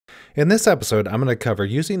In this episode, I'm going to cover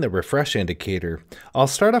using the refresh indicator. I'll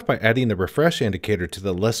start off by adding the refresh indicator to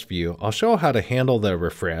the list view. I'll show how to handle the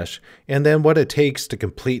refresh and then what it takes to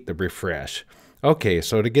complete the refresh. Okay,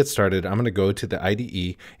 so to get started, I'm going to go to the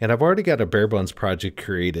IDE, and I've already got a bare bones project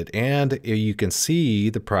created, and you can see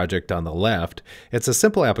the project on the left. It's a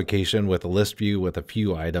simple application with a list view with a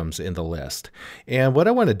few items in the list. And what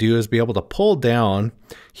I want to do is be able to pull down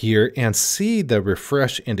here and see the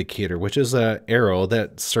refresh indicator, which is an arrow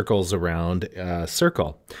that circles around a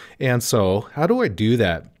circle. And so how do I do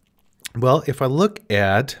that? Well, if I look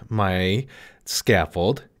at my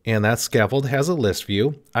scaffold, and that scaffold has a list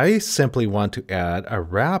view, I simply want to add a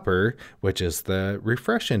wrapper, which is the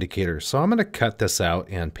refresh indicator. So I'm going to cut this out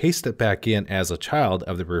and paste it back in as a child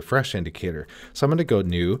of the refresh indicator. So I'm going to go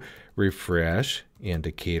new refresh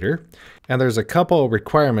indicator. And there's a couple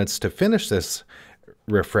requirements to finish this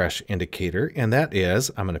refresh indicator, and that is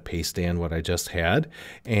I'm going to paste in what I just had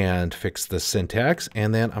and fix the syntax,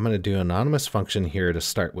 and then I'm going to do an anonymous function here to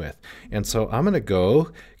start with. And so I'm going to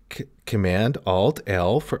go Command Alt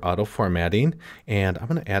L for auto formatting, and I'm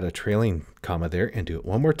going to add a trailing comma there and do it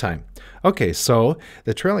one more time. Okay, so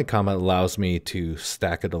the trailing comma allows me to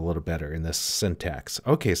stack it a little better in this syntax.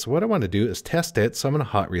 Okay, so what I want to do is test it, so I'm going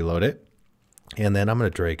to hot reload it, and then I'm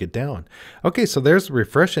going to drag it down. Okay, so there's the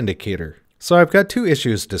refresh indicator. So I've got two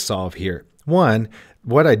issues to solve here. One,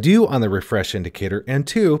 what I do on the refresh indicator, and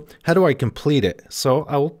two, how do I complete it? So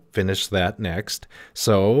I'll finish that next.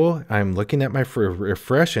 So I'm looking at my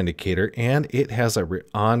refresh indicator, and it has a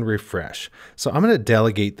on refresh. So I'm going to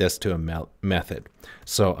delegate this to a method.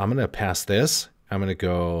 So I'm going to pass this. I'm going to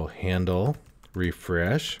go handle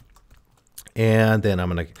refresh. And then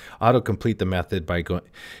I'm going to auto-complete the method by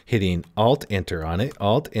hitting Alt-Enter on it,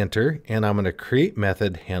 Alt-Enter, and I'm going to create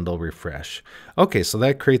method handle refresh. Okay, so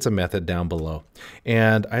that creates a method down below.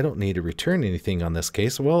 And I don't need to return anything on this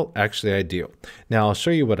case. Well, actually I do. Now I'll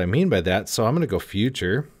show you what I mean by that. So I'm going to go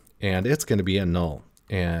future, and it's going to be a null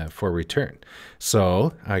for return.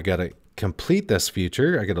 So I got to complete this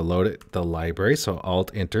feature. I got to load it the library. So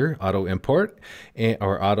Alt Enter, auto import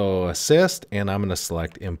or auto assist, and I'm going to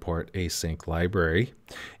select import async library.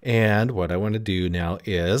 And what I want to do now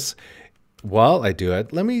is, while I do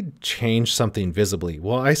it, let me change something visibly.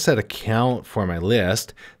 Well, I set a count for my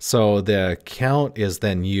list, so the count is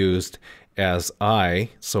then used as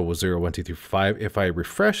so 0, 1, 2, 3, 5. If I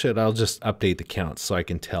refresh it, I'll just update the count so I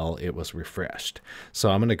can tell it was refreshed. So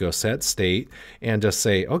I'm going to go set state and just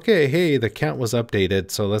say, okay, hey, the count was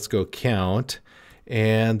updated. So let's go count.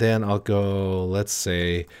 And then I'll go, let's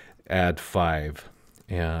say, add 5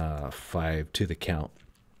 to the count.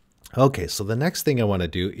 Okay, so the next thing I want to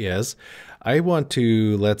do is I want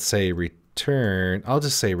to, let's say, return, I'll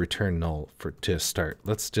just say return null to start.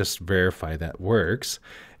 Let's just verify that works.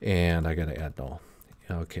 And I got to add null.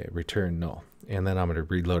 Okay, return null. And then I'm going to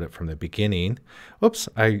reload it from the beginning. Oops,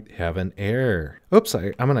 I have an error. Oops,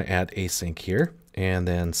 I'm going to add async here and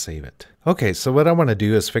then save it. Okay, so what I want to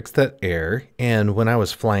do is fix that error. And when I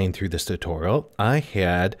was flying through this tutorial, I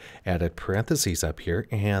had added parentheses up here,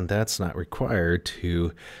 and that's not required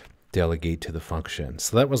to delegate to the function.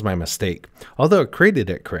 So that was my mistake. Although it created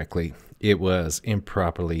it correctly, it was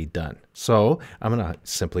improperly done. So I'm going to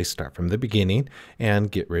simply start from the beginning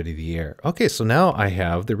and get rid of the error. Okay, so now I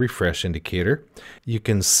have the refresh indicator. You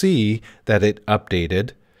can see that it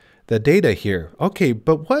updated the data here. Okay,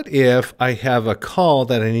 but what if I have a call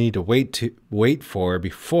that I need to wait for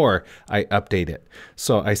before I update it?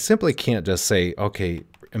 So I simply can't just say, okay,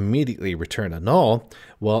 immediately return a null.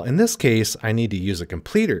 Well, in this case, I need to use a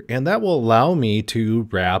completer, and that will allow me to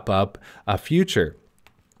wrap up a future.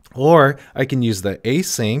 Or I can use the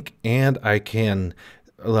async, and I can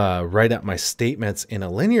write out my statements in a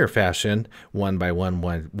linear fashion, 1 by 1,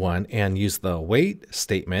 1, 1, and use the wait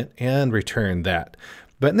statement and return that.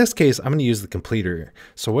 But in this case, I'm going to use the completer.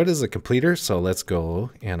 So what is a completer? So let's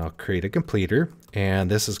go and I'll create a completer.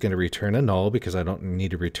 And this is going to return a null because I don't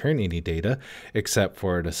need to return any data except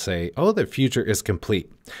for to say, oh, the future is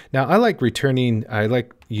complete. Now I like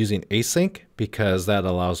using async because that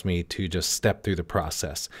allows me to just step through the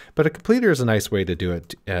process. But a completer is a nice way to do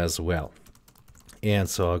it as well. And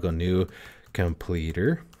so I'll go new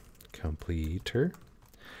completer.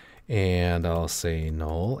 And I'll say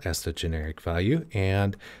null as the generic value.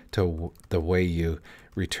 And to the way you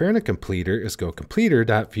return a completer is go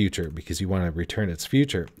completer.future because you want to return its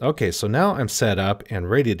future. Okay, so now I'm set up and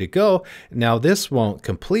ready to go. Now this won't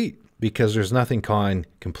complete because there's nothing calling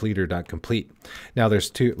completer.complete. Now there's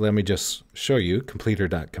two, let me just show you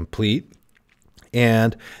completer.complete.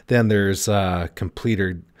 And then there's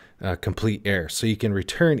complete error. So you can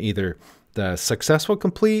return either the successful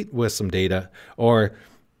complete with some data or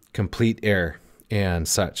complete error and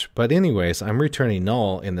such. But anyways, I'm returning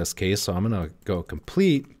null in this case, so I'm going to go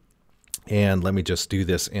complete, and let me just do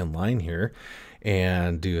this in line here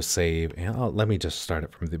and do a save. And let me just start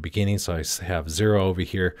it from the beginning. So I have 0 over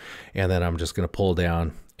here, and then I'm just going to pull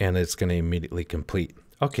down, and it's going to immediately complete.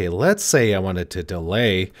 Okay, let's say I wanted to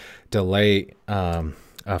delay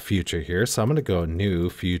a future here. So I'm going to go new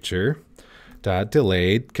future dot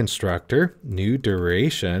delayed constructor, new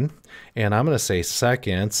duration, and I'm going to say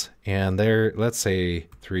seconds, and there, let's say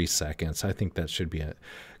 3 seconds. I think that should be a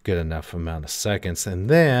good enough amount of seconds. And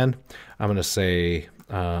then I'm going to say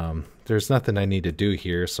there's nothing I need to do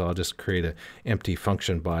here, so I'll just create an empty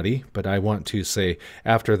function body. But I want to say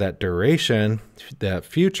after that duration, that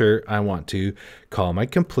future, I want to call my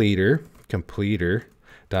completer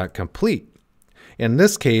dot complete. In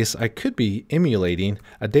this case, I could be emulating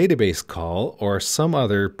a database call or some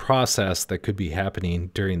other process that could be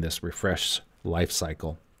happening during this refresh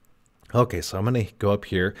lifecycle. Okay, so I'm going to go up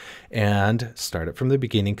here and start it from the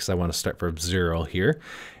beginning because I want to start from 0 here.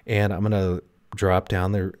 And I'm going to drop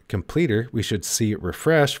down the completer. We should see it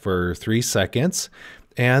refresh for 3 seconds.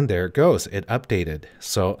 And there it goes. It updated.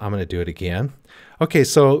 So I'm going to do it again. Okay,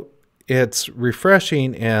 so it's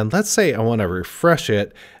refreshing, and let's say I want to refresh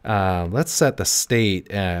it. Let's set the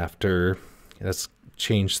state after, let's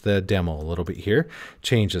change the demo a little bit here.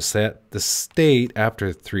 Change the state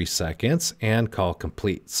after 3 seconds and call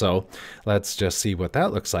complete. So let's just see what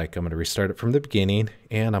that looks like. I'm going to restart it from the beginning,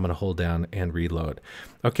 and I'm going to hold down and reload.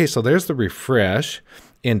 Okay, so there's the refresh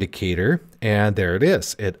indicator, and there it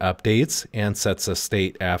is. It updates and sets a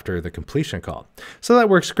state after the completion call. So that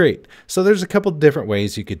works great. So there's a couple different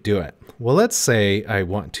ways you could do it. Well, let's say I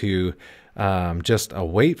want to just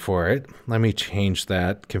await for it. Let me change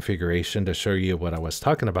that configuration to show you what I was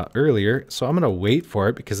talking about earlier. So I'm going to wait for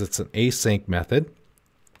it because it's an async method.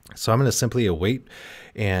 So I'm going to simply await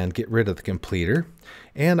and get rid of the completer,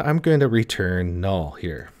 and I'm going to return null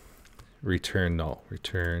here. Return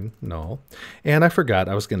null. And I forgot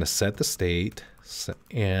I was going to set the state,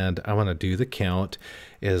 and I want to do the count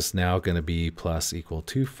is now going to be plus equal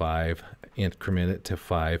to 5, increment it to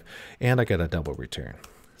 5, and I got a double return.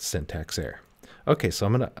 Syntax error. Okay, so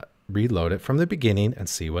I'm going to reload it from the beginning and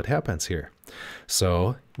see what happens here.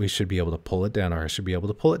 So we should be able to pull it down, or I should be able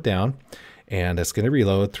to pull it down, and it's going to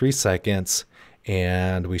reload 3 seconds.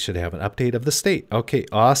 And we should have an update of the state. Okay,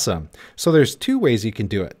 awesome. So there's 2 ways you can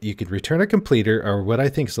do it. You could return a completer, or what I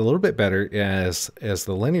think is a little bit better as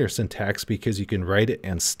the linear syntax, because you can write it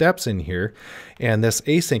in steps in here. And this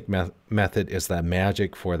async method is the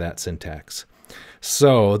magic for that syntax.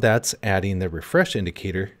 So that's adding the refresh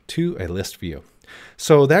indicator to a list view.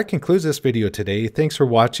 So that concludes this video today. Thanks for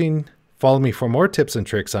watching. Follow me for more tips and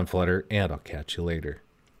tricks on Flutter, and I'll catch you later.